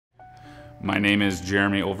My name is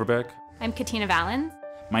Jeremy Overbeck. I'm Katina Valens.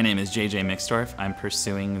 My name is JJ Mixdorf. I'm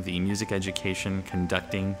pursuing the Music Education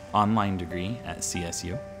Conducting online degree at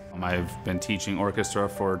CSU. I've been teaching orchestra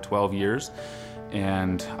for 12 years,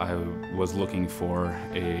 and I was looking for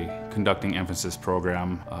a conducting emphasis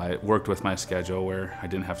program. It worked with my schedule where I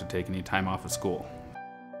didn't have to take any time off of school.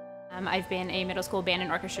 I've been a middle school band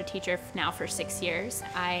and orchestra teacher now for 6 years.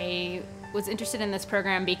 I was interested in this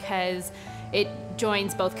program because it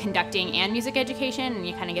joins both conducting and music education, and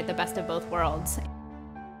you kind of get the best of both worlds.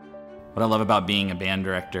 What I love about being a band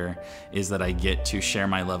director is that I get to share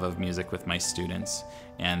my love of music with my students,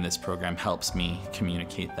 and this program helps me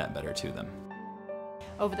communicate that better to them.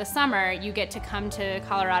 Over the summer, you get to come to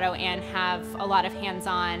Colorado and have a lot of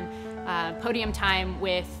hands-on podium time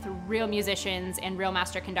with real musicians and real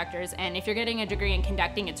master conductors, and if you're getting a degree in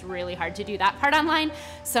conducting, it's really hard to do that part online,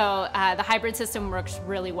 so the hybrid system works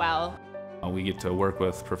really well. We get to work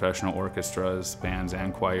with professional orchestras, bands,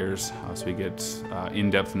 and choirs, so we get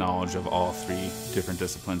in-depth knowledge of all three different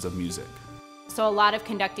disciplines of music. So a lot of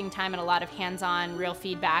conducting time and a lot of hands-on real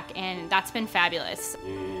feedback, and that's been fabulous.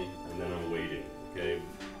 And then I'm waiting, okay?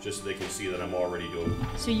 Just so they can see that I'm already doing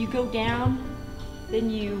it. So you go down, then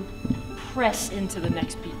you press into the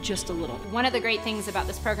next beat just a little. One of the great things about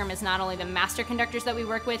this program is not only the master conductors that we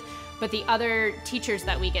work with, but the other teachers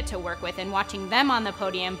that we get to work with, and watching them on the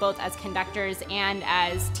podium, both as conductors and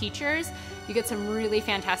as teachers, you get some really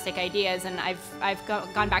fantastic ideas, and I've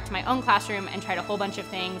gone back to my own classroom and tried a whole bunch of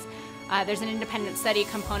things. There's an independent study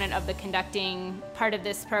component of the conducting part of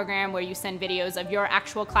this program where you send videos of your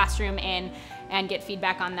actual classroom in and get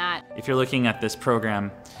feedback on that. If you're looking at this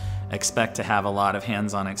program, expect to have a lot of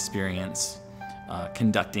hands-on experience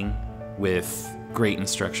conducting with great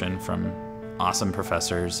instruction from awesome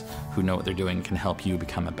professors who know what they're doing, can help you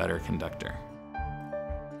become a better conductor.